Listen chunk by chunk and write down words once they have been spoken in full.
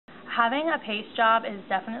having a PACE job is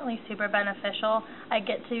definitely super beneficial. I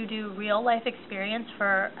get to do real life experience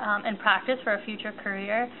and practice for a future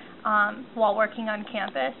career while working on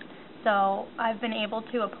campus. So I've been able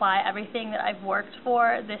to apply everything that I've worked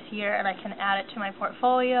for this year, and I can add it to my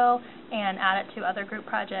portfolio and add it to other group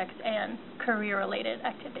projects and career-related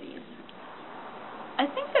activities. I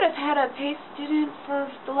think that I've had a PACE student for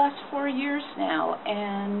the last 4 years now,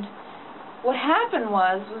 and what happened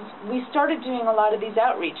was we started doing a lot of these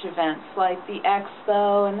outreach events like the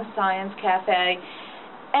Expo and the Science Cafe,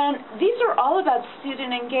 and these are all about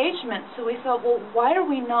student engagement. So we thought, well, why are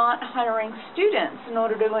we not hiring students in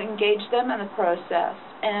order to engage them in the process?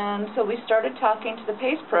 And so we started talking to the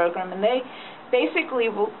PACE program, and they basically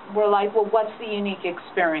were like, well, what's the unique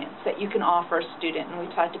experience that you can offer a student? And we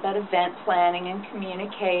talked about event planning and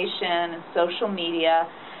communication and social media.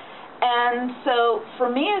 And so for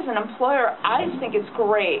me as an employer, I think it's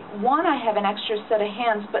great. One, I have an extra set of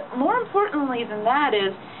hands, but more importantly than that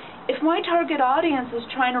is, if my target audience is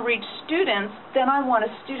trying to reach students, then I want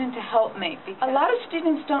a student to help me. A lot of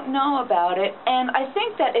students don't know about it, and I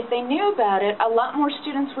think that if they knew about it, a lot more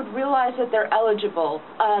students would realize that they're eligible.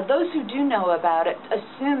 Those who do know about it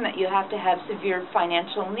assume that you have to have severe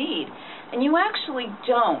financial need, and you actually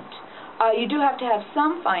don't. You do have to have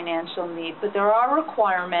some financial need, but there are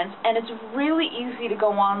requirements, and it's really easy to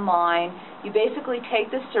go online. You basically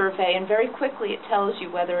take the survey, and very quickly it tells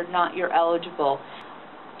you whether or not you're eligible.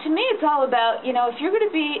 To me, it's all about, if you're going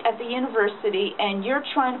to be at the university and you're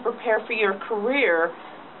trying to prepare for your career,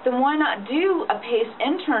 then why not do a PACE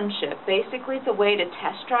internship? Basically, it's a way to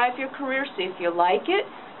test drive your career, see if you like it,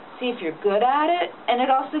 see if you're good at it, and it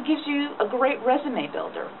also gives you a great resume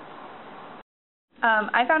builder.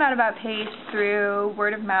 I found out about PACE through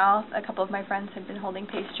word of mouth. A couple of my friends had been holding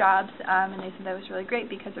PACE jobs, and they said that was really great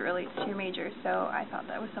because it relates to your major, so I thought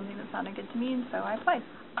that was something that sounded good to me, and so I applied.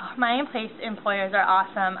 My PACE employers are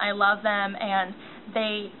awesome. I love them, and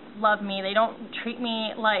they love me. They don't treat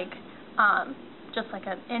me like just like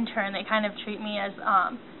an intern. They kind of treat me as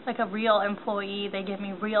like a real employee. They give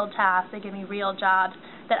me real tasks. They give me real jobs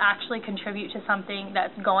that actually contribute to something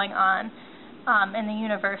that's going on in the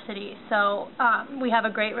university. So we have a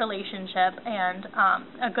great relationship and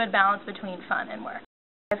a good balance between fun and work.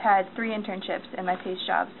 I've had 3 internships, and my PACE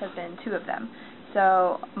jobs have been 2 of them.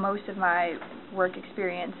 So most of my work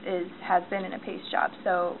experience has been in a PACE job.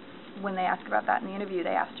 So when they ask about that in the interview, they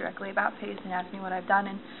ask directly about PACE and ask me what I've done.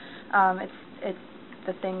 And it's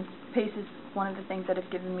the thing. PACE is one of the things that have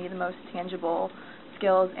given me the most tangible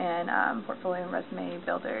skills and portfolio and resume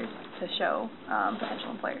builders to show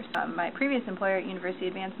potential employers. My previous employer at University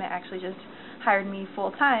Advancement actually just hired me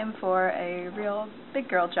full-time for a real big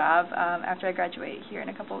girl job after I graduate here in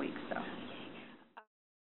a couple weeks. So.